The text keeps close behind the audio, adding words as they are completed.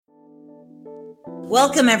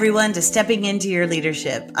Welcome, everyone, to Stepping Into Your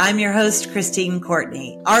Leadership. I'm your host, Christine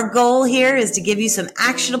Courtney. Our goal here is to give you some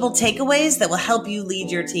actionable takeaways that will help you lead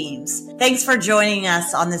your teams. Thanks for joining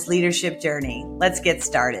us on this leadership journey. Let's get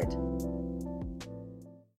started.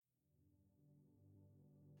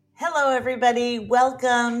 Hello, everybody.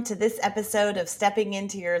 Welcome to this episode of Stepping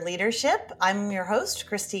Into Your Leadership. I'm your host,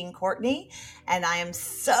 Christine Courtney, and I am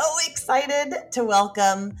so excited to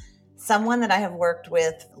welcome someone that I have worked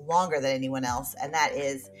with longer than anyone else, and that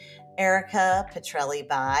is Erica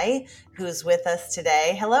Petrelli-Bai, who's with us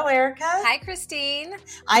today. Hello, Erica. Hi, Christine.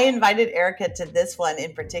 I invited Erica to this one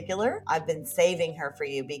in particular. I've been saving her for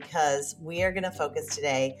you because we are going to focus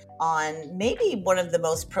today on maybe one of the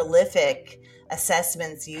most prolific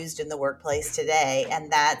assessments used in the workplace today,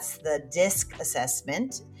 and that's the DISC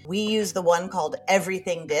assessment. We use the one called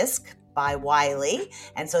Everything DISC by Wiley.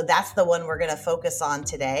 And so that's the one we're going to focus on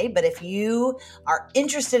today. But if you are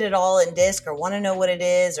interested at all in DISC or want to know what it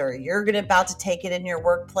is, or you're about to take it in your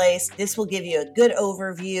workplace, this will give you a good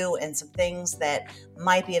overview and some things that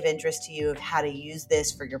might be of interest to you of how to use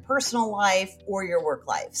this for your personal life or your work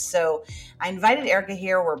life. So I invited Erica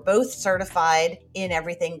here. We're both certified in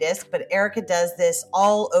Everything DISC, but Erica does this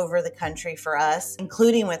all over the country for us,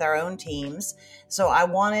 including with our own teams. So I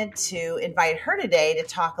wanted to invite her today to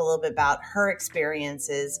talk a little bit about her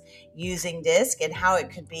experiences using DISC and how it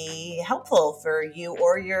could be helpful for you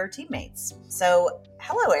or your teammates. So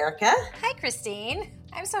hello, Erica. Hi, Christine.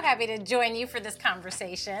 I'm so happy to join you for this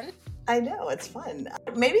conversation. I know, it's fun.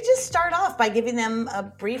 Maybe just start off by giving them a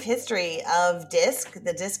brief history of DISC,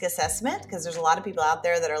 the DISC assessment, because there's a lot of people out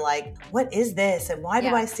there that are like, what is this? And why do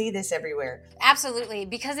I see this everywhere? Absolutely,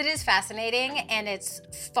 because it is fascinating and it's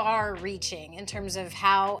far-reaching in terms of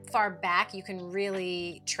how far back you can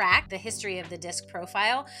really track the history of the DISC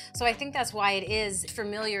profile. So I think that's why it is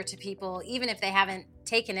familiar to people, even if they haven't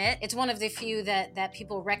taken it. It's one of the few that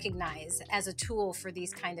people recognize as a tool for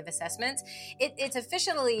these kind of assessments. It's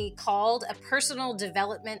officially called a personal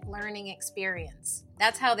development learning experience.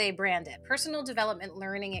 That's how they brand it, personal development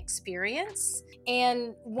learning experience.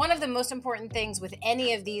 And one of the most important things with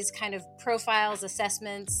any of these kind of profiles,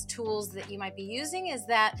 assessments, tools that you might be using is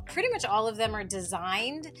that pretty much all of them are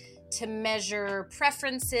designed to measure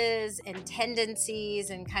preferences and tendencies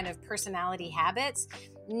and kind of personality habits.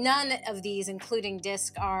 None of these, including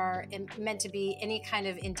DISC, are meant to be any kind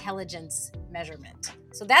of intelligence measurement.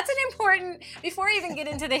 So that's an important, before I even get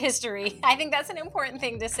into the history, I think that's an important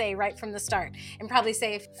thing to say right from the start and probably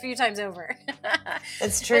say a few times over.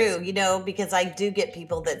 That's true, because I do get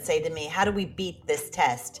people that say to me, how do we beat this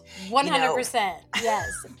test? 100%,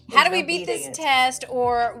 yes. How do we beat this test?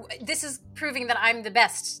 Or this is proving that I'm the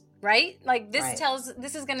best. Right? Like this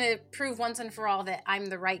this is going to prove once and for all that I'm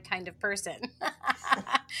the right kind of person.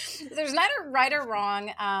 There's neither right or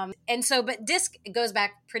wrong. But DISC goes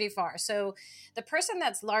back pretty far. So the person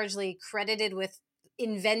that's largely credited with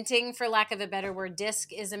inventing, for lack of a better word,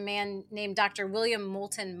 DISC is a man named Dr. William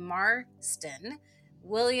Moulton Marston.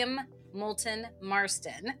 William Moulton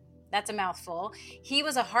Marston. That's a mouthful. He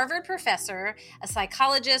was a Harvard professor, a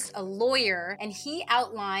psychologist, a lawyer, and he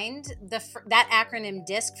outlined that acronym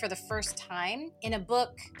DISC for the first time in a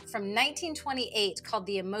book from 1928 called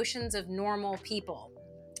The Emotions of Normal People.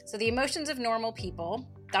 So The Emotions of Normal People.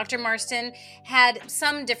 Dr. Marston had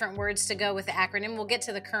some different words to go with the acronym. We'll get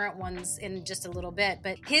to the current ones in just a little bit,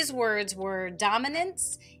 but his words were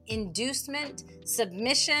dominance, inducement,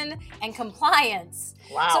 submission, and compliance.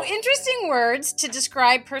 Wow. So interesting words to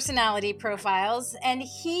describe personality profiles, and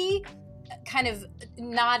he kind of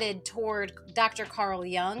nodded toward Dr. Carl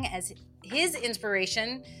Jung as his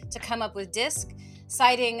inspiration to come up with DISC,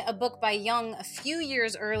 citing a book by Jung a few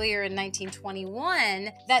years earlier in 1921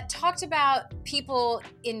 that talked about people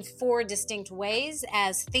in four distinct ways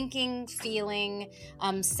as thinking, feeling,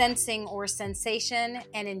 sensing or sensation,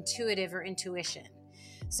 and intuitive or intuition.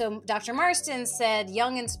 So Dr. Marston said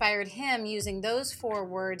Jung inspired him using those four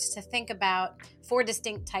words to think about four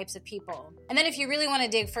distinct types of people. And then if you really want to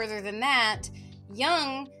dig further than that,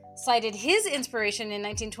 Jung cited his inspiration in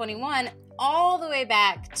 1921 all the way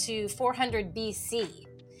back to 400 BC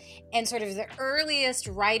and sort of the earliest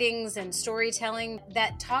writings and storytelling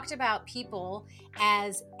that talked about people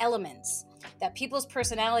as elements, that people's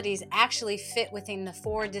personalities actually fit within the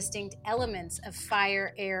four distinct elements of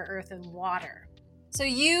fire, air, earth, and water. So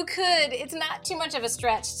it's not too much of a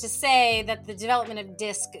stretch to say that the development of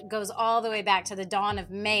DISC goes all the way back to the dawn of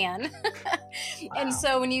man. Wow. And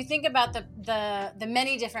so when you think about the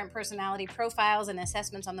many different personality profiles and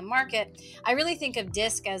assessments on the market, I really think of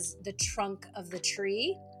DISC as the trunk of the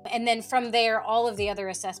tree. And then from there, all of the other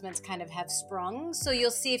assessments kind of have sprung. So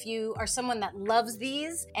you'll see if you are someone that loves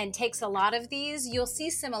these and takes a lot of these, you'll see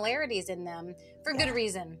similarities in them for good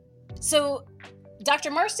reason. So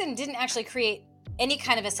Dr. Marston didn't actually create any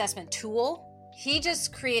kind of assessment tool. He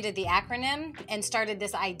just created the acronym and started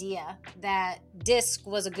this idea that DISC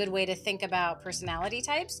was a good way to think about personality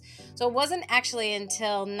types. So it wasn't actually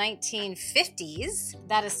until 1950s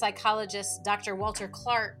that a psychologist, Dr. Walter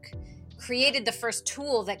Clark, created the first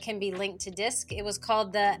tool that can be linked to DISC. It was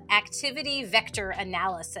called the Activity Vector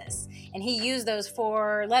Analysis. And he used those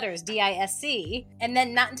 4 letters, DISC. And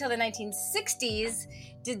then not until the 1960s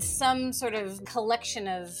did some sort of collection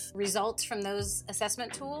of results from those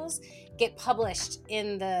assessment tools get published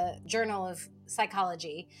in the Journal of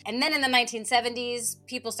Psychology. And then in the 1970s,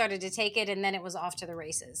 people started to take it, and then it was off to the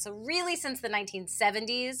races. So really, since the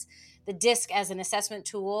 1970s, the DISC as an assessment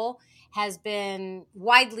tool has been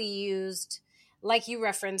widely used. Like you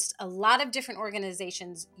referenced, a lot of different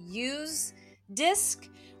organizations use DISC.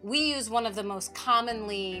 We use one of the most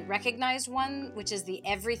commonly recognized one, which is the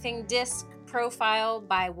Everything DISC profile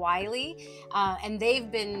by Wiley. And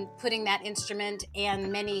they've been putting that instrument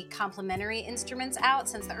and many complementary instruments out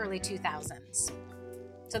since the early 2000s.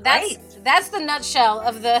 So that's the nutshell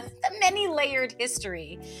of the many layered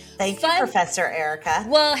history. Thank you, Professor Erica.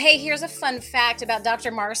 Well, hey, here's a fun fact about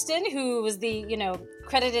Dr. Marston, who was the,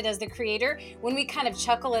 credited as the creator. When we kind of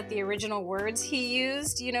chuckle at the original words he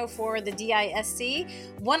used, for the DISC,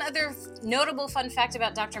 one other notable fun fact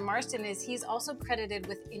about Dr. Marston is he's also credited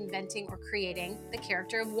with inventing or creating the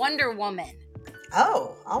character of Wonder Woman.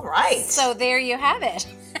 Oh, all right. So there you have it.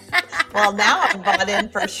 Well, now I'm bought in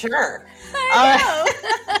for sure.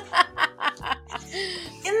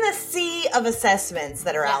 In the sea of assessments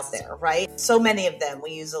that are out there, right? So many of them.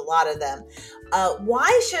 We use a lot of them.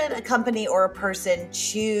 Why should a company or a person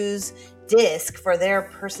choose DISC for their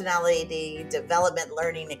personality development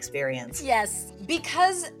learning experience? Yes,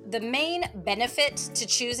 because the main benefit to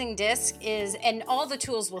choosing DISC is, and all the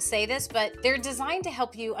tools will say this, but they're designed to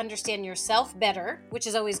help you understand yourself better, which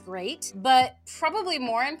is always great, but probably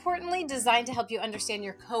more importantly, designed to help you understand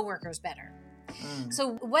your coworkers better.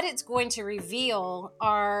 So what it's going to reveal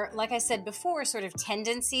are, like I said before, sort of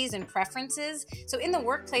tendencies and preferences. So in the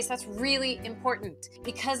workplace, that's really important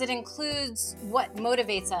because it includes what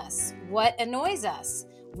motivates us, what annoys us,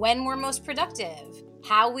 when we're most productive,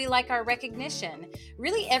 how we like our recognition.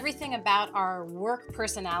 Really everything about our work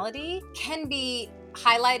personality can be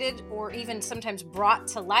highlighted or even sometimes brought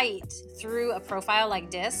to light through a profile like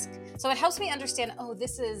DISC. So it helps me understand,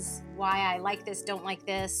 this is why I like this, don't like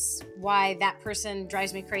this, why that person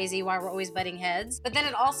drives me crazy, why we're always butting heads. But then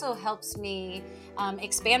it also helps me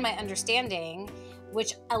expand my understanding,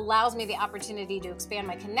 which allows me the opportunity to expand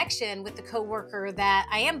my connection with the coworker that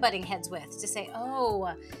I am butting heads with, to say,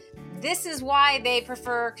 this is why they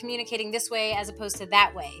prefer communicating this way as opposed to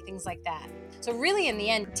that way, things like that. So really, in the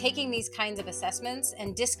end, taking these kinds of assessments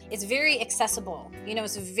and DISC is very accessible.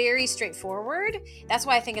 It's very straightforward. That's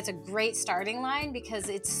why I think it's a great starting line, because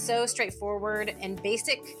it's so straightforward and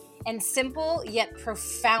basic and simple, yet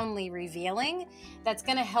profoundly revealing. That's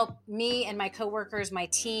going to help me and my coworkers, my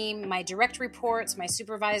team, my direct reports, my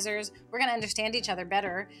supervisors. We're going to understand each other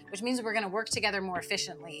better, which means we're going to work together more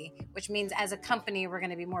efficiently, which means as a company, we're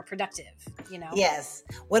going to be more productive, Yes.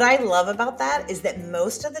 What I love about that is that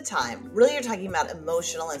most of the time, really you're talking about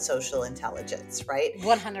emotional and social intelligence, right?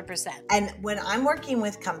 100%. And when I'm working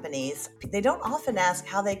with companies, they don't often ask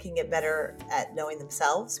how they can get better at knowing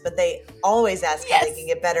themselves, but they always ask how they can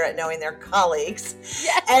get better at knowing their colleagues.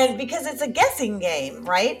 Yes. And because it's a guessing game,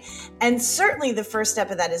 right? And certainly the first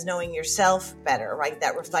step of that is knowing yourself better, right?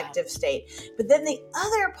 That reflective state. But then the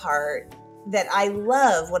other part that I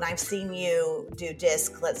love when I've seen you do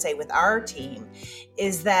DISC, let's say with our team,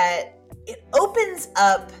 is that it opens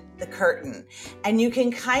up the curtain and you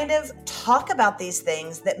can kind of talk about these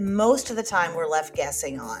things that most of the time we're left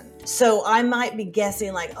guessing on. So I might be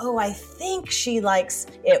guessing like, I think she likes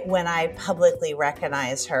it when I publicly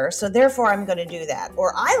recognize her, so therefore I'm going to do that.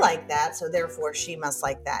 Or I like that, so therefore she must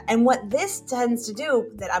like that. And what this tends to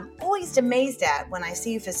do that I'm always amazed at when I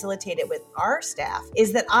see you facilitate it with our staff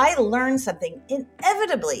is that I learn something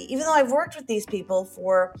inevitably, even though I've worked with these people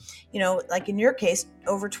for, like in your case,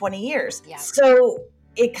 over 20 years. Yeah. So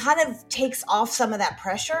it kind of takes off some of that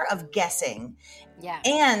pressure of guessing. Yeah.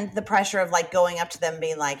 And the pressure of like going up to them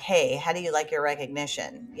being like, hey, how do you like your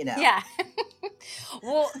recognition? Yeah.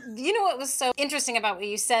 Well, what was so interesting about what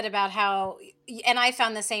you said about how, and I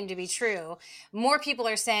found the same to be true, more people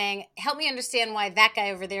are saying, help me understand why that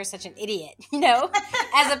guy over there is such an idiot,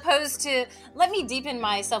 as opposed to, let me deepen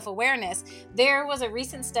my self-awareness. There was a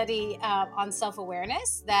recent study on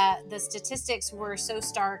self-awareness that the statistics were so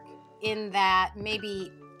stark in that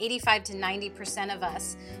maybe 85 to 90% of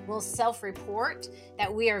us will self-report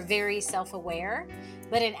that we are very self-aware,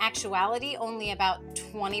 but in actuality, only about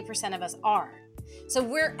 20% of us are. So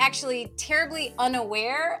we're actually terribly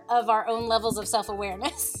unaware of our own levels of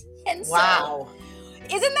self-awareness. And wow.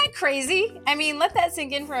 Isn't that crazy? I mean, let that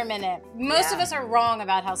sink in for a minute. Most of us are wrong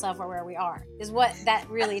about how self-aware we are, is what that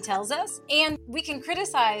really tells us. And we can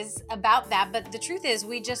criticize about that, but the truth is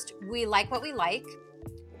we like what we like.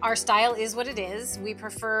 Our style is what it is. We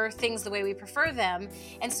prefer things the way we prefer them.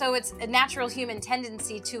 And so it's a natural human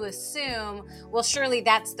tendency to assume, well, surely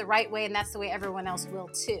that's the right way and that's the way everyone else will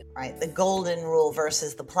too. Right. The golden rule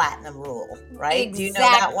versus the platinum rule, right? Exactly. Do you know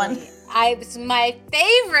that one? It's my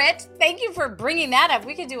favorite. Thank you for bringing that up.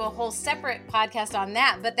 We could do a whole separate podcast on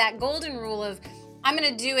that. But that golden rule of, I'm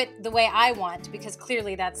going to do it the way I want, because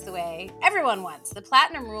clearly that's the way everyone wants. The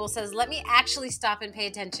platinum rule says, let me actually stop and pay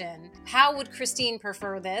attention. How would Christine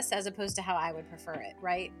prefer this as opposed to how I would prefer it,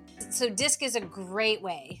 right? So DISC is a great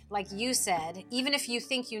way, like you said, even if you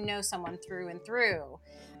think you know someone through and through.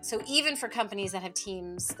 So even for companies that have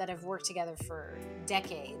teams that have worked together for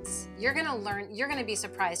decades, you're going to learn, you're going to be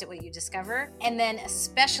surprised at what you discover. And then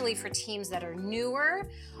especially for teams that are newer,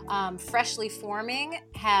 freshly forming,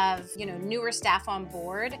 have, newer staff on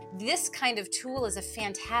board, this kind of tool is a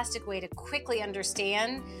fantastic way to quickly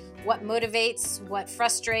understand what motivates, what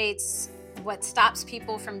frustrates, what stops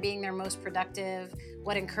people from being their most productive,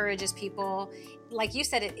 what encourages people. Like you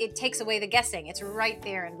said, it takes away the guessing. It's right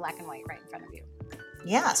there in black and white, right in front of you.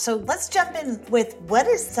 Yeah, so let's jump in with what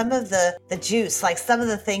is some of the juice, like some of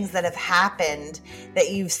the things that have happened that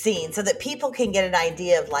you've seen, so that people can get an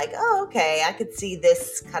idea of like, oh, okay, I could see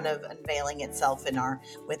this kind of unveiling itself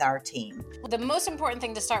with our team. Well, the most important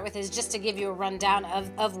thing to start with is just to give you a rundown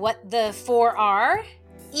of what the 4 are.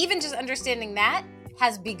 Even just understanding that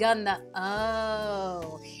has begun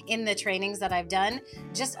in the trainings that I've done,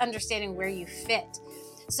 just understanding where you fit.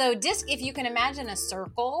 So DISC, if you can imagine a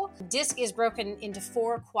circle, DISC is broken into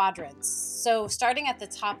 4 quadrants. So starting at the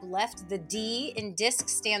top left, the D in DISC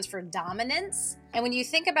stands for dominance. And when you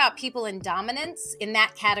think about people in dominance in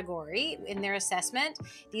that category, in their assessment,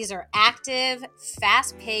 these are active,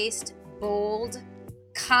 fast-paced, bold,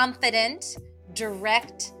 confident,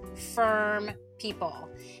 direct, firm people.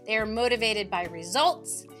 They are motivated by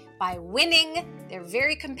results, by winning. They're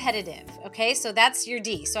very competitive. Okay, so that's your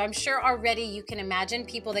D. So I'm sure already you can imagine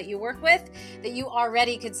people that you work with that you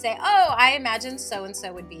already could say, oh, I imagine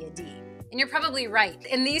so-and-so would be a D. And you're probably right.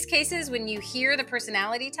 In these cases, when you hear the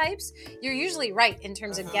personality types, you're usually right in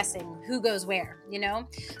terms of guessing who goes where,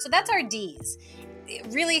 So that's our Ds.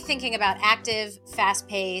 Really thinking about active,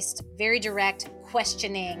 fast-paced, very direct,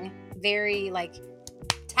 questioning, very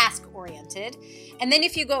task-oriented. And then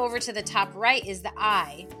if you go over to the top right is the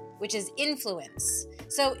I, which is influence.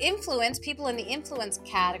 So influence, people in the influence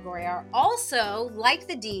category are also, like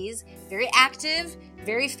the Ds, very active,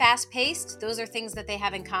 very fast-paced. Those are things that they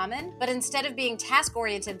have in common. But instead of being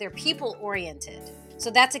task-oriented, they're people-oriented.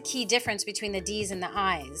 So that's a key difference between the Ds and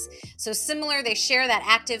the Is. So similar, they share that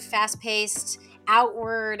active, fast-paced,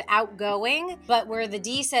 outward, outgoing, but where the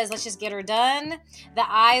D says, let's just get her done, the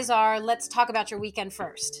Is are, let's talk about your weekend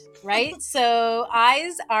first, right? So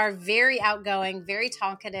Is are very outgoing, very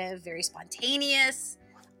talkative, very spontaneous,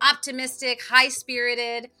 optimistic,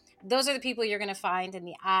 high-spirited. Those are the people you're going to find in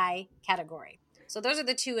the I category. So those are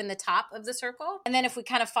the 2 in the top of the circle. And then if we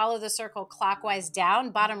kind of follow the circle clockwise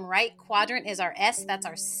down, bottom right quadrant is our S. That's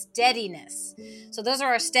our steadiness. So those are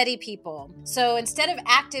our steady people. So instead of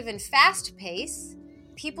active and fast pace,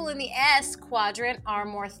 people in the S quadrant are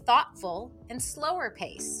more thoughtful and slower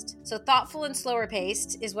paced. So thoughtful and slower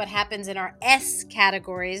paced is what happens in our S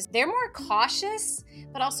categories. They're more cautious,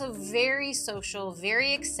 but also very social,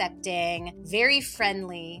 very accepting, very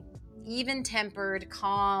friendly, even-tempered,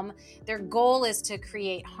 calm. Their goal is to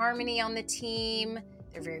create harmony on the team.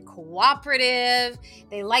 They're very cooperative.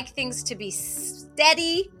 They like things to be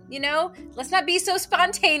steady, Let's not be so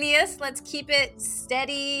spontaneous. Let's keep it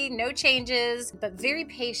steady, no changes, but very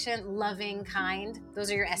patient, loving, kind.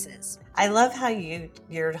 Those are your S's. I love how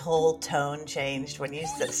your whole tone changed when you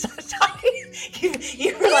started talking.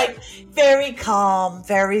 You were like very calm,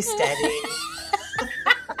 very steady.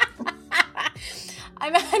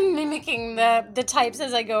 I'm mimicking the types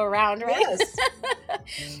as I go around, right?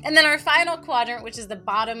 Yes. And then our final quadrant, which is the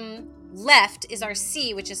bottom left, is our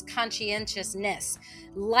C, which is conscientiousness.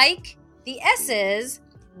 Like the S's,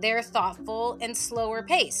 they're thoughtful and slower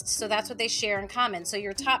paced. So that's what they share in common. So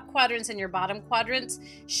your top quadrants and your bottom quadrants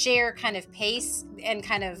share kind of pace and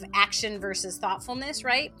kind of action versus thoughtfulness,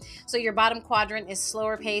 right? So your bottom quadrant is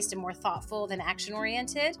slower paced and more thoughtful than action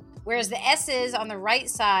oriented. Whereas the S's on the right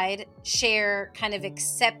side share kind of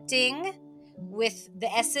accepting with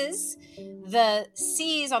the S's. The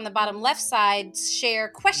C's on the bottom left side share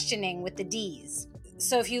questioning with the D's.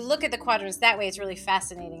 So if you look at the quadrants that way, it's really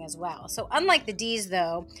fascinating as well. So unlike the D's,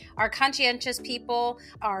 though, our conscientious people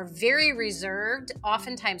are very reserved,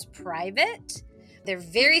 oftentimes private. They're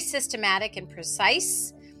very systematic and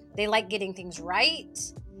precise. They like getting things right.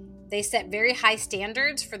 They set very high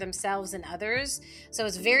standards for themselves and others. So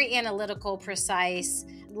it's very analytical, precise,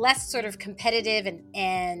 less sort of competitive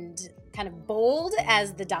and kind of bold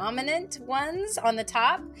as the dominant ones on the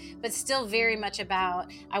top, but still very much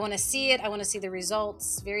about, I want to see it, I want to see the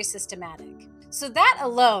results, very systematic. So that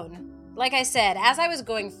alone, like I said, as I was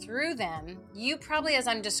going through them, you probably, as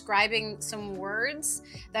I'm describing some words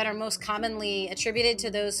that are most commonly attributed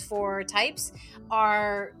to those 4 types,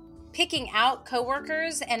 are picking out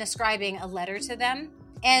coworkers and ascribing a letter to them.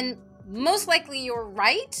 And most likely you're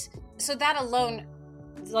right. So that alone,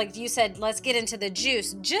 like you said, let's get into the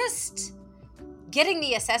juice. Just getting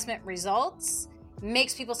the assessment results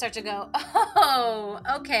makes people start to go, oh,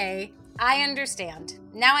 okay, I understand.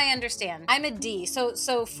 Now I understand. I'm a D.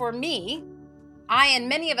 So for me, I and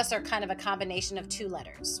many of us are kind of a combination of 2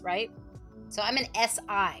 letters, right? So I'm an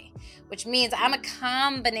SI, which means I'm a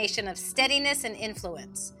combination of steadiness and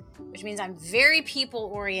influence, which means I'm very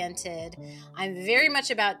people-oriented. I'm very much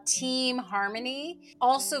about team harmony,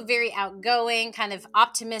 also very outgoing, kind of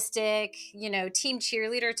optimistic, team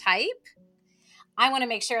cheerleader type. I want to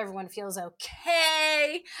make sure everyone feels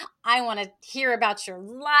okay. I want to hear about your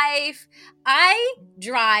life. I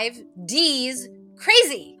drive D's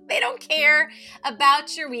crazy. They don't care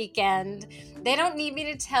about your weekend. They don't need me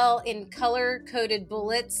to tell in color-coded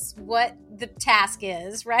bullets what the task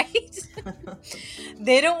is, right?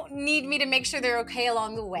 They don't need me to make sure they're okay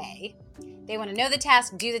along the way. They want to know the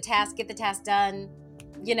task, do the task, get the task done,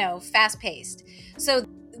 fast-paced. So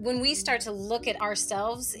when we start to look at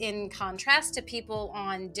ourselves in contrast to people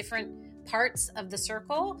on different parts of the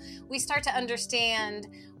circle, we start to understand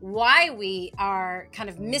why we are kind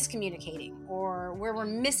of miscommunicating or where we're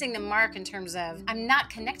missing the mark in terms of, I'm not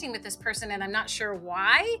connecting with this person and I'm not sure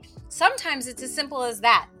why. Sometimes it's as simple as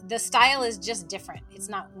that. The style is just different. It's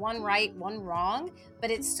not one right, one wrong, but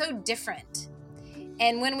it's so different.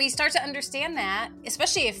 And when we start to understand that,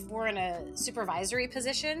 especially if we're in a supervisory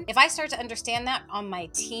position, if I start to understand that on my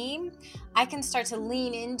team, I can start to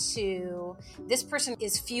lean into this person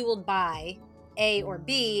is fueled by A or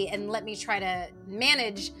B, and let me try to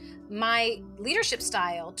manage my leadership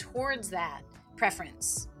style towards that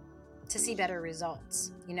preference to see better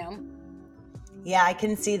results, Yeah, I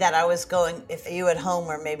can see that. I was going, if you at home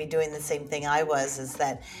were maybe doing the same thing I was, is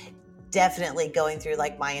that definitely going through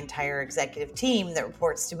like my entire executive team that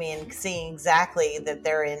reports to me and seeing exactly that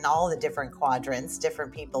they're in all the different quadrants,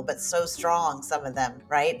 different people, but so strong, some of them,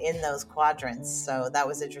 right, in those quadrants. So that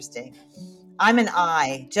was interesting. I'm an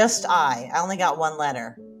I, just I. I only got 1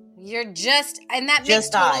 letter. You're just, and that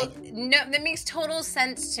just that makes total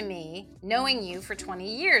sense to me, knowing you for 20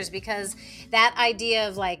 years, because that idea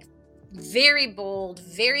of like very bold,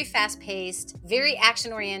 very fast-paced, very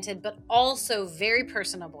action-oriented, but also very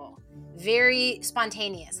personable, very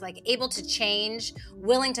spontaneous, like able to change,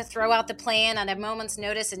 willing to throw out the plan at a moment's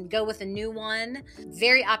notice and go with a new one,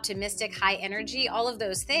 very optimistic, high energy, all of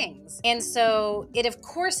those things. And so it, of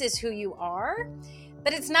course, is who you are,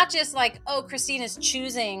 but it's not just like, oh, Christina's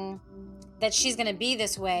choosing that she's going to be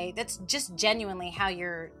this way. That's just genuinely how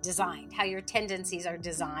you're designed, how your tendencies are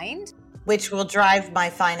designed. Which will drive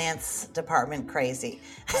my finance department crazy.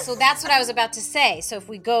 So that's what I was about to say. So if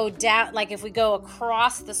we go down, like if we go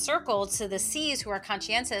across the circle to the C's who are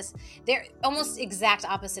conscientious, they're almost exact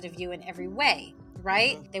opposite of you in every way,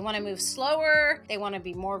 right? Mm-hmm. They want to move slower. They want to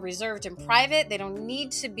be more reserved and private. They don't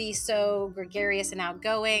need to be so gregarious and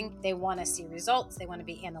outgoing. They want to see results. They want to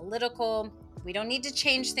be analytical. We don't need to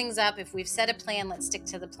change things up. If we've set a plan, let's stick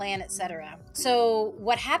to the plan, etc. So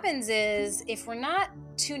what happens is if we're not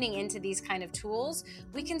tuning into these kind of tools,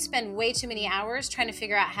 we can spend way too many hours trying to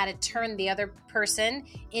figure out how to turn the other person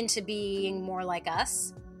into being more like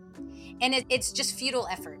us. And it's just futile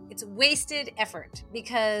effort. It's wasted effort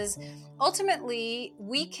because ultimately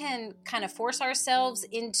we can kind of force ourselves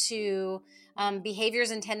into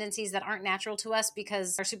behaviors and tendencies that aren't natural to us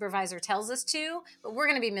because our supervisor tells us to, but we're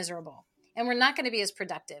going to be miserable. And we're not going to be as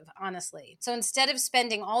productive, honestly. So instead of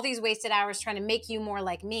spending all these wasted hours trying to make you more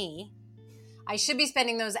like me, I should be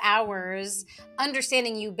spending those hours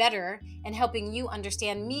understanding you better and helping you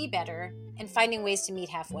understand me better and finding ways to meet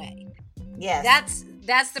halfway. Yes.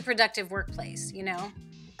 That's the productive workplace, you know?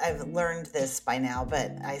 I've learned this by now,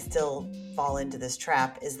 but I still fall into this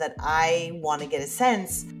trap, is that I want to get a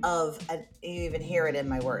sense of, you even hear it in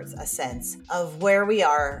my words, a sense of where we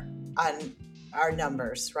are on our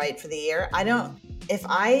numbers, right, for the year. If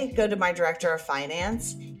I go to my director of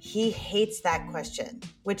finance, he hates that question,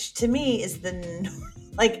 which to me is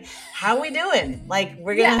like, how we doing? Like,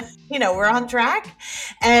 we're going to, we're on track.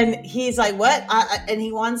 And he's like, what?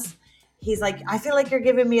 He's like, I feel like you're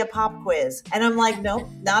giving me a pop quiz. And I'm like, nope,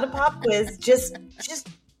 not a pop quiz. Just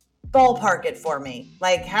ballpark it for me.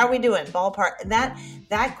 Like, how are we doing? Ballpark. And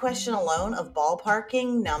that question alone of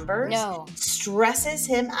ballparking numbers stresses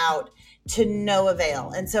him out to no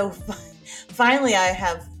avail. And so finally I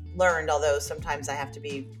have learned, although sometimes I have to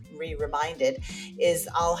be reminded, is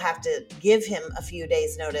I'll have to give him a few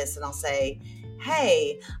days notice and I'll say,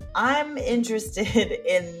 hey, I'm interested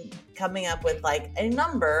in coming up with like a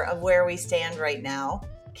number of where we stand right now.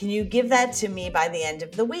 Can you give that to me by the end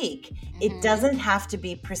of the week? It doesn't have to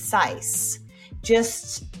be precise.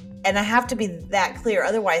 And I have to be that clear.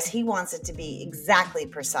 Otherwise, he wants it to be exactly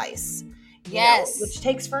precise. Which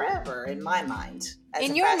takes forever in my mind. As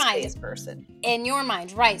in a your mind, person. In your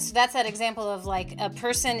mind, right. So that's that example of like a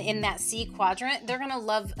person in that C quadrant, they're going to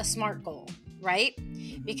love a SMART goal, right?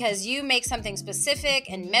 Because you make something specific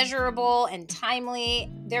and measurable and timely,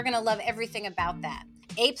 they're going to love everything about that.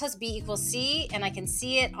 A plus B equals C, and I can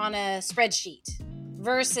see it on a spreadsheet.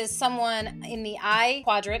 Versus someone in the I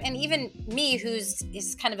quadrant, and even me,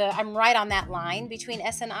 is kind of I'm right on that line between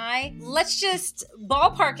S and I. Let's just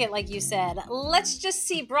ballpark it, like you said. Let's just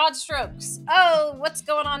see broad strokes. Oh, what's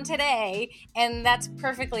going on today? And that's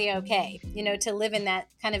perfectly okay, to live in that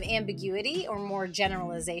kind of ambiguity or more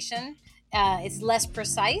generalization. It's less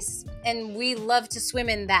precise, and we love to swim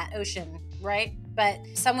in that ocean, right? But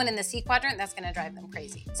someone in the C quadrant, that's going to drive them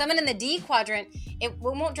crazy. Someone in the D quadrant, it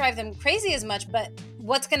won't drive them crazy as much, but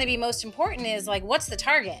what's going to be most important is like, what's the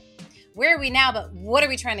target? Where are we now, but what are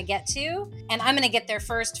we trying to get to? And I'm going to get there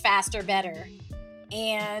first, faster, better.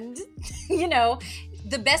 And,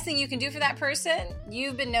 the best thing you can do for that person,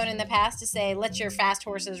 you've been known in the past to say, let your fast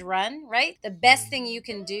horses run, right? The best thing you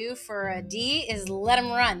can do for a D is let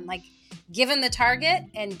them run. Like, give them the target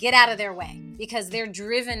and get out of their way, because they're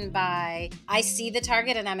driven by, I see the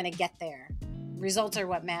target and I'm going to get there. Results are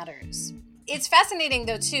what matters. It's fascinating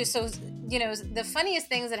though too. So, the funniest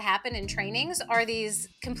things that happen in trainings are these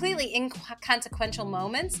completely inconsequential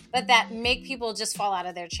moments, but that make people just fall out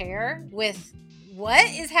of their chair with what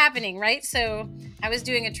is happening, right? So I was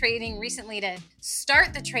doing a training recently to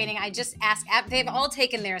start the training. I just asked, they've all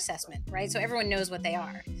taken their assessment, right? So everyone knows what they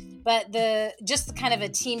are. But just kind of a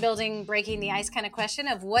team building, breaking the ice kind of question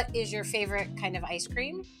of what is your favorite kind of ice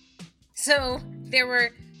cream? So there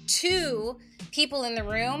were 2 people in the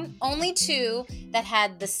room, only 2 that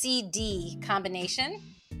had the CD combination.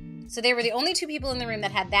 So they were the only 2 people in the room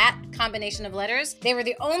that had that combination of letters. They were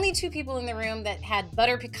the only 2 people in the room that had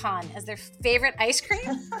butter pecan as their favorite ice cream.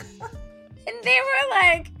 And they were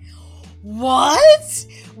like, what?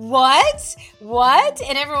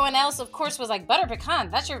 And everyone else, of course, was like, butter pecan,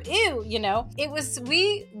 that's your ew, It was,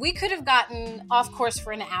 we could have gotten off course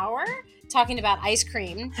for an hour talking about ice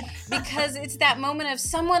cream, because it's that moment of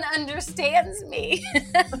someone understands me.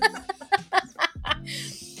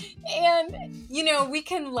 And, we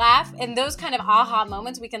can laugh, and those kind of aha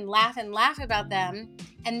moments, we can laugh about them.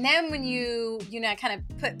 And then when you kind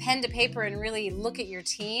of put pen to paper and really look at your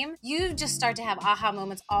team, you just start to have aha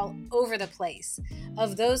moments all over the place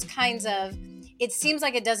of those kinds of, it seems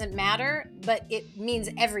like it doesn't matter, but it means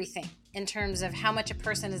everything in terms of how much a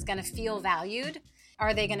person is going to feel valued.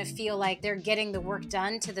 Are they going to feel like they're getting the work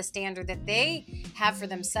done to the standard that they have for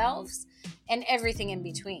themselves, and everything in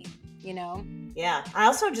between, Yeah. I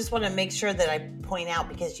also just want to make sure that I point out,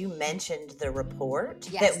 because you mentioned the report,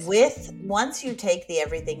 yes, that once you take the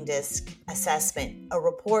Everything Disc assessment, a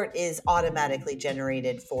report is automatically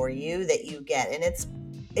generated for you that you get. And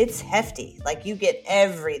it's hefty. Like, you get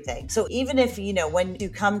everything. So even if, when you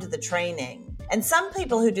come to the training, and some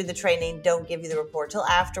people who do the training don't give you the report till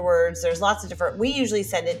afterwards. There's lots of different, we usually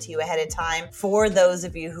send it to you ahead of time for those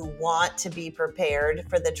of you who want to be prepared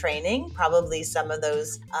for the training. Probably some of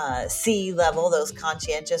those C level, those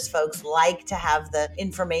conscientious folks like to have the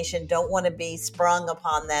information, don't want to be sprung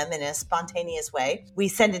upon them in a spontaneous way. We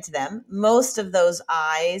send it to them. Most of those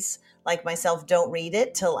I's, like myself, don't read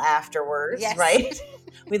it till afterwards, yes, right?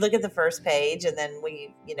 We look at the first page and then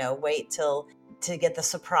we, wait to get the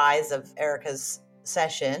surprise of Erica's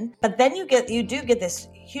session, but then you do get this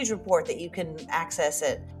huge report that you can access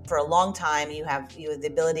it for a long time. You have the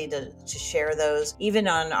ability to share those. Even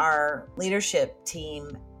on our leadership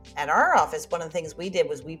team at our office, one of the things we did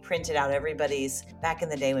was we printed out everybody's, back in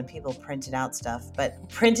the day when people printed out stuff, but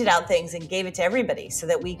printed out things and gave it to everybody so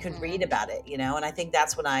that we could read about it, and I think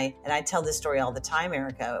that's when I tell this story all the time,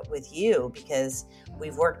 Erica, with you, because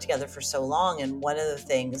we've worked together for so long. And one of the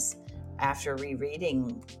things, after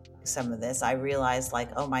rereading some of this, I realized, like,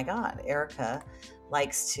 oh my God, Erica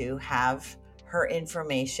likes to have her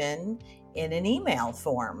information in an email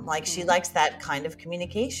form. Like, she likes that kind of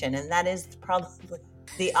communication. And that is probably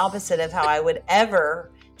the opposite of how I would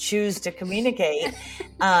ever choose to communicate.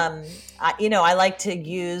 I like to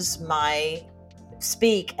use my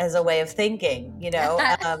speak as a way of thinking,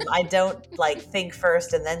 I don't like think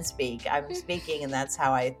first and then speak. I'm speaking, and that's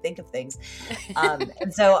how I think of things.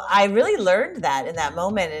 And so I really learned that in that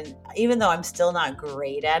moment. And even though I'm still not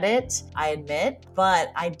great at it, I admit,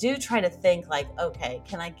 but I do try to think like, okay,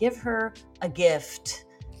 can I give her a gift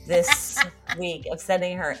this week of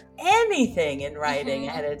sending her anything in writing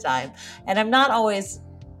ahead of time? And I'm not always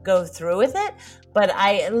go through with it, but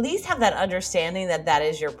I at least have that understanding that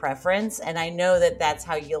is your preference. And I know that that's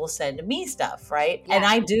how you'll send me stuff, right? Yeah. And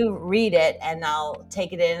I do read it and I'll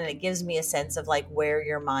take it in, and it gives me a sense of like where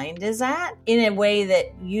your mind is at in a way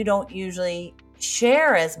that you don't usually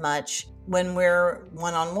share as much when we're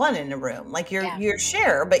one-on-one in a room. Like you're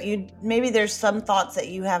share, but maybe there's some thoughts that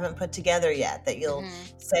you haven't put together yet that you'll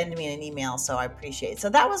send me in an email. So I appreciate it. So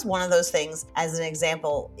that was one of those things, as an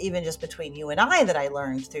example, even just between you and I, that I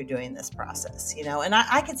learned through doing this process, and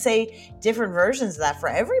I could say different versions of that for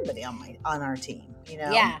everybody on our team,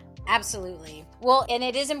 Yeah, absolutely. Well, and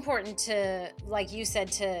it is important to, like you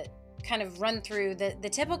said, to kind of run through the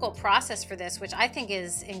typical process for this, which I think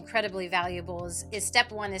is incredibly valuable, is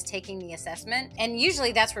step one is taking the assessment. And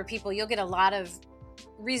usually that's where you'll get a lot of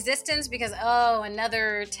resistance because,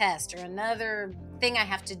 another test or another thing I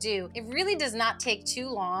have to do. It really does not take too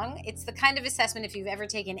long. It's the kind of assessment, if you've ever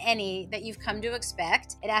taken any, that you've come to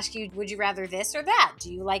expect. It asks you, would you rather this or that?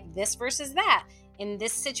 Do you like this versus that? In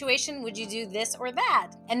this situation, would you do this or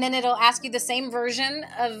that? And then it'll ask you the same version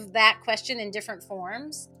of that question in different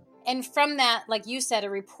forms. And from that, like you said,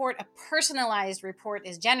 a personalized report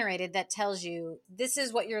is generated that tells you this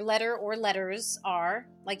is what your letter or letters are.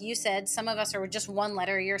 Like you said, some of us are just one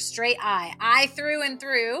letter. You're straight I through and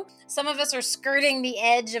through. Some of us are skirting the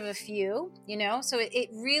edge of a few, so it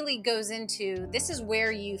really goes into, this is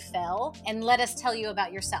where you fell, and let us tell you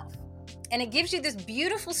about yourself. And it gives you this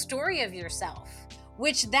beautiful story of yourself,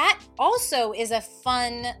 which that also is a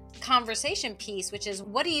fun conversation piece, which is,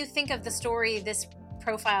 what do you think of the story this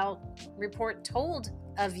profile report told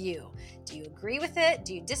of you? Do you agree with it?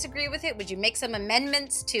 Do you disagree with it? Would you make some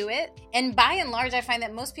amendments to it? And by and large, I find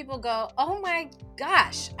that most people go, oh my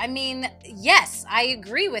gosh, yes, I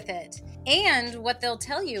agree with it. And what they'll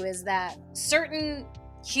tell you is that certain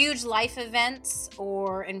huge life events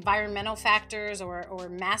or environmental factors or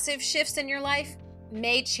massive shifts in your life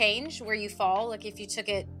may change where you fall. Like if you took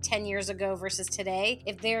it 10 years ago versus today,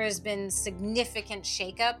 if there has been significant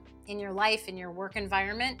shakeup in your life, in your work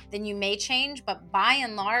environment, then you may change. But by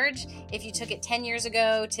and large, if you took it 10 years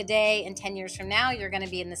ago, today, and 10 years from now, you're going to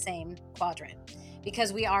be in the same quadrant,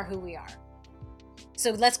 because we are who we are.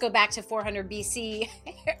 So let's go back to 400 BC,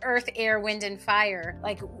 earth, air, wind, and fire.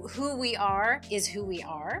 Like, who we are is who we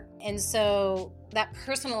are. And so that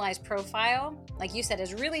personalized profile, like you said,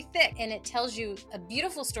 is really thick, and it tells you a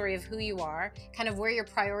beautiful story of who you are, kind of where your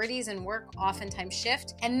priorities and work oftentimes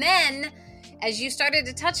shift. And then, as you started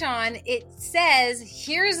to touch on, it says,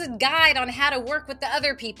 here's a guide on how to work with the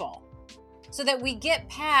other people, so that we get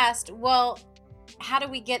past, well, how do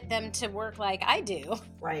we get them to work like I do?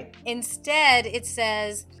 Right. Instead, it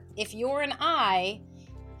says, if you're an I,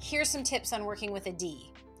 here's some tips on working with a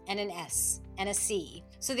D and an S and a C,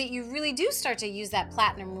 so that you really do start to use that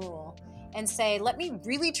platinum rule and say, let me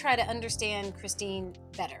really try to understand Christine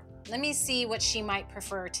better. Let me see what she might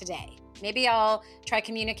prefer today. Maybe I'll try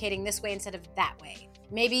communicating this way instead of that way.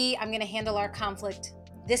 Maybe I'm going to handle our conflict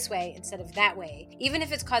this way instead of that way, even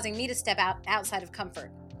if it's causing me to step outside of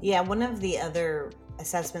comfort. Yeah, one of the other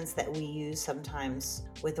assessments that we use sometimes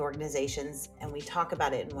with organizations, and we talk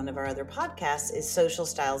about it in one of our other podcasts, is social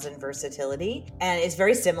styles and versatility. And it's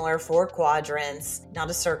very similar, 4 quadrants, not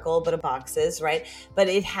a circle, but a boxes, right? But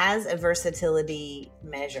it has a versatility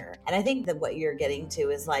measure. And I think that what you're getting to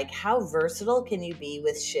is like, how versatile can you be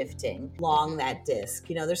with shifting along that disc?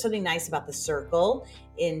 There's something nice about the circle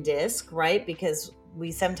in disc, right? Because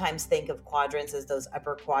we sometimes think of quadrants as those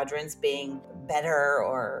upper quadrants being better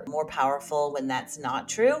or more powerful when that's not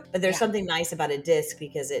true. But there's something nice about a disc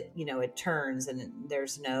because it, it turns and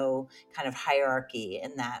there's no kind of hierarchy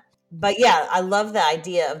in that. But yeah, I love the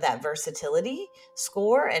idea of that versatility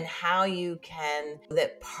score and how you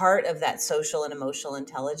that part of that social and emotional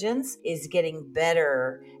intelligence is getting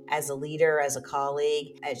better as a leader, as a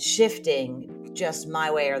colleague, at shifting just my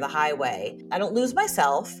way or the highway. I don't lose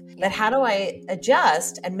myself, but how do I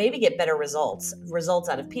adjust and maybe get better results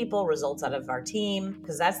out of people, results out of our team?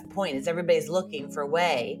 Because that's the point, is everybody's looking for a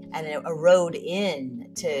way and a road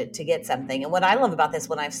in to get something. And what I love about this,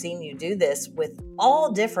 when I've seen you do this with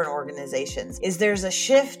all different organizations, is there's a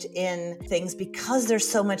shift in things because there's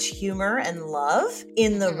so much humor and love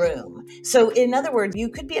in the room. So in other words, you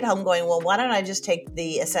could be at home going, well, why don't I just take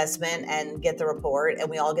the assessment and get the report, and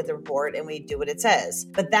we all get the report and we do what it says.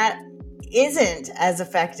 But that isn't as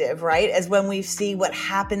effective, right? As when we see what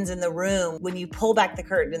happens in the room when you pull back the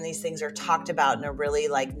curtain and these things are talked about in a really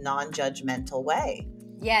non-judgmental way.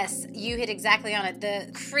 Yes, you hit exactly on it.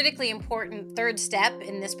 The critically important third step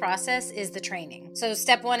in this process is the training. So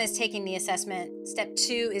step 1 is taking the assessment. Step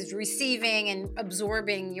 2 is receiving and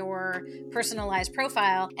absorbing your personalized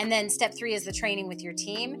profile. And then step 3 is the training with your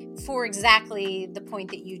team for exactly the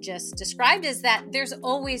point that you just described, is that there's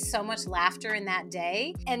always so much laughter in that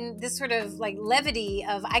day. And this sort of levity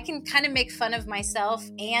of, I can kind of make fun of myself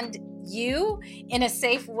and you in a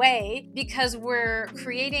safe way because we're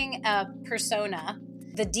creating a persona,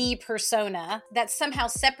 the D persona, that's somehow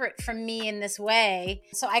separate from me in this way.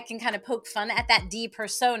 So I can kind of poke fun at that D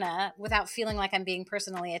persona without feeling like I'm being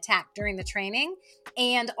personally attacked during the training.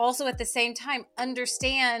 And also at the same time,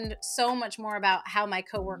 understand so much more about how my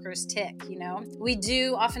coworkers tick.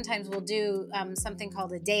 Oftentimes we'll do something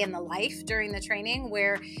called a day in the life during the training,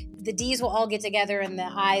 where the Ds will all get together and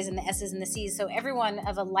the Is and the S's and the C's. So everyone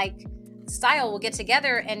of a like style will get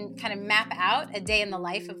together and kind of map out a day in the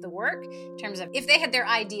life of the work in terms of if they had their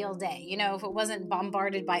ideal day, if it wasn't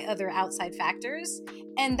bombarded by other outside factors.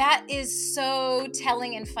 And that is so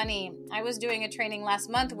telling and funny. I was doing a training last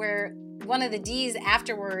month where one of the Ds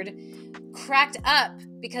afterward cracked up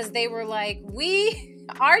because they were like,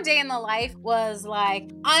 our day in the life was like,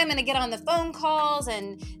 I'm going to get on the phone calls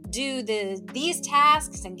and do these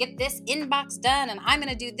tasks and get this inbox done, and I'm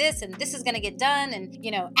going to do this and this is going to get done, and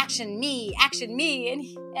action me,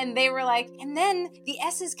 and they were like, and then the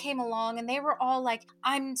S's came along and they were all like,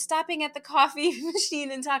 I'm stopping at the coffee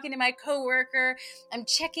machine and talking to my coworker, I'm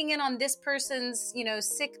checking in on this person's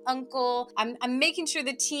sick uncle, I'm making sure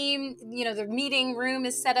the team, the meeting room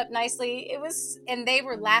is set up nicely. And they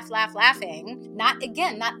were laughing, not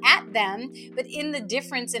at them, but in the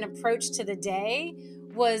difference in approach to the day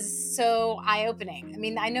was so eye-opening. I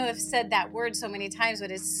mean, I know I've said that word so many times,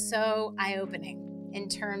 but it's so eye-opening in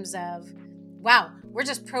terms of, wow, we're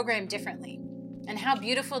just programmed differently. And how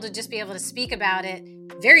beautiful to just be able to speak about it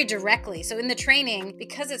very directly. So in the training,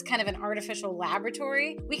 because it's kind of an artificial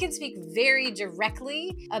laboratory, we can speak very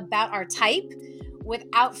directly about our type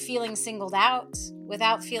without feeling singled out,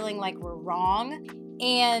 without feeling like we're wrong.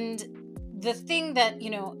 And the thing that,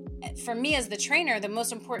 for me as the trainer, the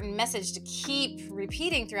most important message to keep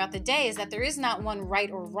repeating throughout the day is that there is not one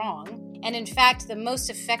right or wrong. And in fact, the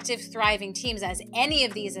most effective thriving teams, as any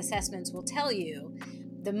of these assessments will tell you,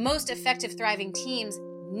 the most effective thriving teams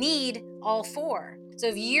need all 4. So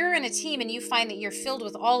if you're in a team and you find that you're filled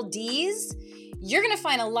with all Ds, you're going to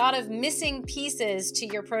find a lot of missing pieces to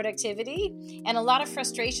your productivity and a lot of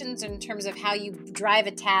frustrations in terms of how you drive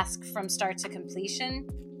a task from start to completion,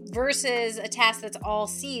 versus a task that's all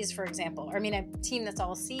C's, for example, a team that's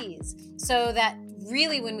all C's. So that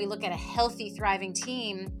really, when we look at a healthy, thriving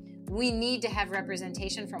team, we need to have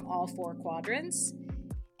representation from all 4 quadrants.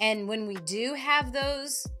 And when we do have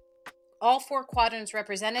those, all 4 quadrants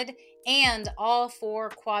represented and all 4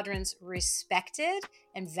 quadrants respected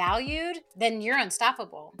and valued, then you're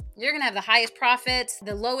unstoppable. You're going to have the highest profits,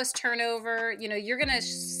 the lowest turnover. You're going to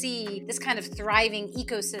see this kind of thriving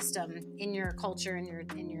ecosystem in your culture and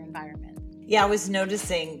in your environment. Yeah, I was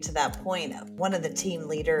noticing to that point, one of the team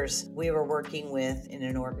leaders we were working with in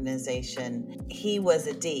an organization, he was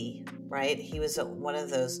a D, right? He was one of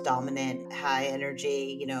those dominant, high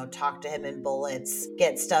energy, talk to him in bullets,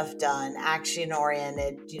 get stuff done,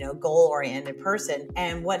 action-oriented, goal-oriented person.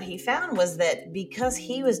 And what he found was that because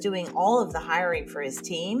he was doing all of the hiring for his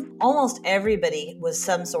team, almost everybody was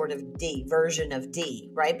some sort of D, version of D,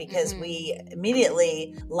 right? Because we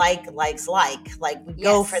immediately likes we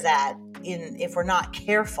go for that if we're not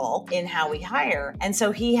careful in how we hire. And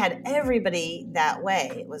so he had everybody that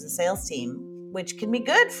way. It was a sales team. which can be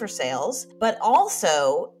good for sales, but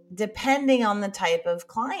also depending on the type of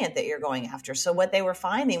client that you're going after. So what they were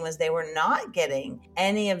finding was they were not getting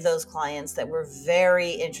any of those clients that were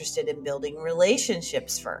very interested in building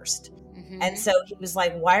relationships first. And so he was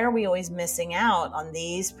like, why are we always missing out on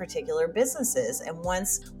these particular businesses? And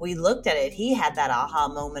once we looked at it, he had that aha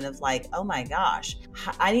moment of like, oh my gosh,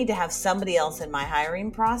 I need to have somebody else in my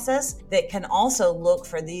hiring process that can also look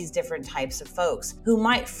for these different types of folks who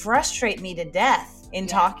might frustrate me to death in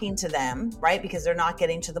talking to them, right? Because they're not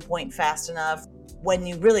getting to the point fast enough. When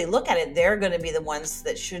you really look at it, they're going to be the ones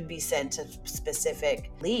that should be sent to specific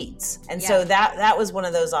leads. And so that was one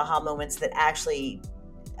of those aha moments that actually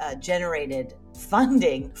generated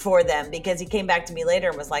funding for them, because he came back to me later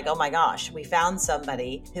and was like, oh my gosh, we found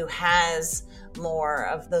somebody who has more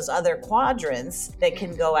of those other quadrants that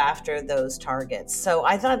can go after those targets. So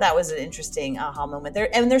I thought that was an interesting aha moment there.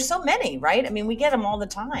 And there's so many, right? I mean, we get them all the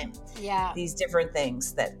time. Yeah. These different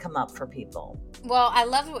things that come up for people. Well, I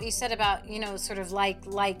love what you said about, sort of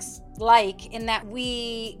likes, in that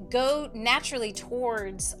we go naturally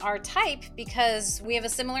towards our type because we have a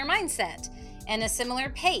similar mindset and a similar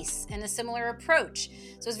pace and a similar approach.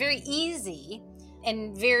 So it's very easy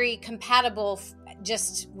and very compatible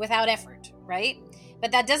just without effort, right?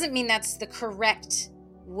 But that doesn't mean that's the correct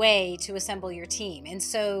way to assemble your team. And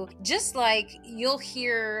so just like you'll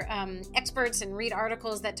hear experts and read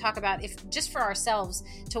articles that talk about, if just for ourselves,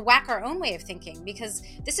 to whack our own way of thinking, because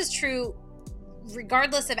this is true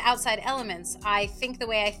regardless of outside elements. I think the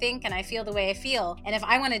way I think and I feel the way I feel. And if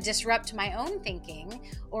I want to disrupt my own thinking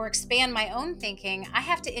or expand my own thinking, I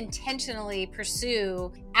have to intentionally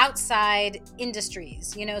pursue outside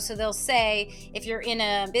industries. So they'll say, if you're in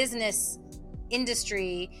a business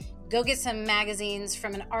industry, go get some magazines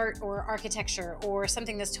from an art or architecture or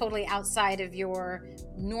something that's totally outside of your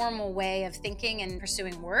normal way of thinking and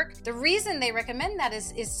pursuing work. The reason they recommend that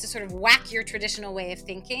is to sort of whack your traditional way of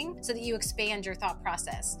thinking so that you expand your thought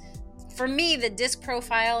process. For me, the DISC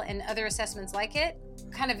profile and other assessments like it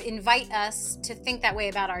kind of invite us to think that way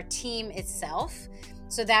about our team itself,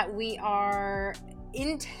 so that we are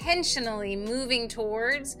intentionally moving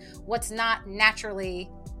towards what's not naturally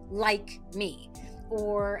like me,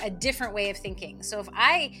 or a different way of thinking. So if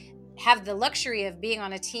I have the luxury of being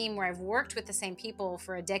on a team where I've worked with the same people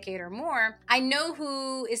for a decade or more, I know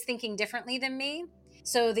who is thinking differently than me.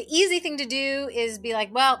 So the easy thing to do is be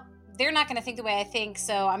like, well, they're not going to think the way I think,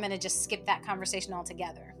 so I'm going to just skip that conversation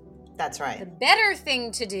altogether. That's right. The better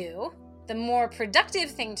thing to do, the more productive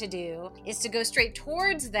thing to do, is to go straight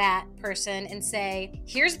towards that person and say,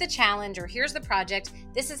 here's the challenge or here's the project.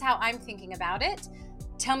 This is how I'm thinking about it.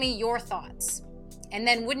 Tell me your thoughts. And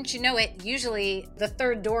then wouldn't you know it, usually the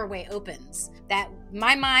third doorway opens. That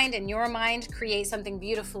my mind and your mind create something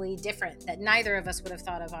beautifully different that neither of us would have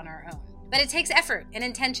thought of on our own. But it takes effort and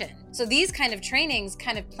intention. So these kind of trainings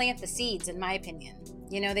kind of plant the seeds, in my opinion.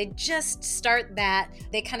 They just start that.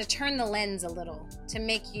 They kind of turn the lens a little to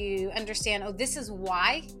make you understand, oh, this is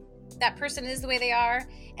why that person is the way they are.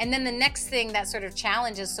 And then the next thing that sort of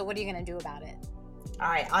challenges, so what are you going to do about it? All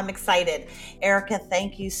right, I'm excited. Erica,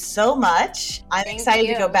 thank you so much. I'm excited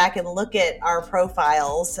to go back and look at our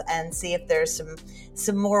profiles and see if there's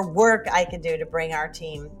some more work I can do to bring our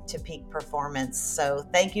team to peak performance. So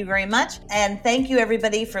thank you very much. And thank you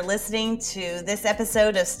everybody for listening to this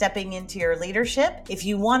episode of Stepping Into Your Leadership. If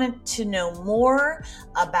you wanted to know more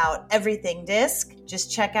about everything DISC,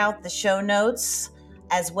 just check out the show notes,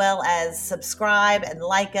 as well as subscribe and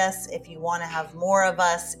like us if you want to have more of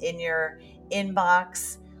us in your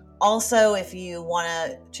inbox. Also, if you want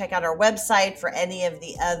to check out our website for any of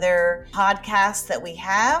the other podcasts that we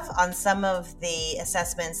have on some of the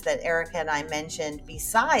assessments that Erica and I mentioned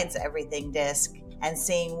besides everything DISC, and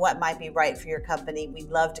seeing what might be right for your company, we'd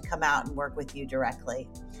love to come out and work with you directly.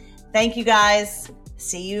 Thank you guys.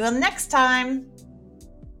 See you next time.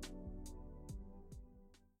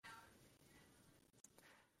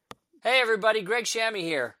 Hey everybody, Greg Shammy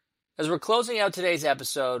here. As we're closing out today's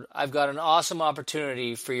episode, I've got an awesome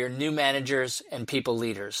opportunity for your new managers and people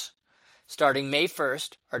leaders. Starting May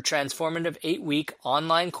 1st, our transformative 8-week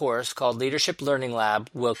online course called Leadership Learning Lab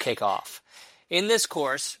will kick off. In this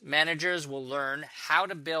course, managers will learn how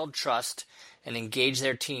to build trust and engage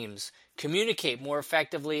their teams, communicate more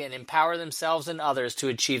effectively, and empower themselves and others to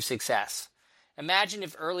achieve success. Imagine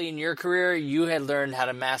if early in your career you had learned how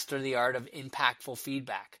to master the art of impactful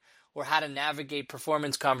feedback, or how to navigate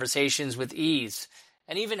performance conversations with ease,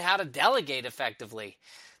 and even how to delegate effectively.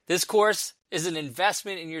 This course is an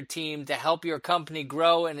investment in your team to help your company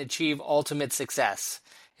grow and achieve ultimate success.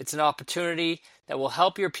 It's an opportunity that will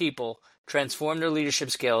help your people transform their leadership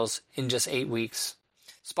skills in just 8 weeks.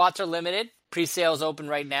 Spots are limited. Pre-sales open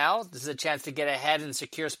right now. This is a chance to get ahead and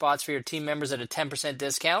secure spots for your team members at a 10%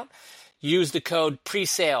 discount. Use the code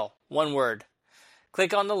PRESALE, one word.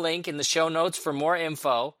 Click on the link in the show notes for more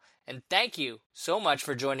info. And thank you so much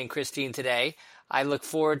for joining Christine today. I look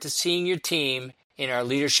forward to seeing your team in our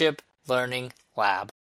Leadership Learning Lab.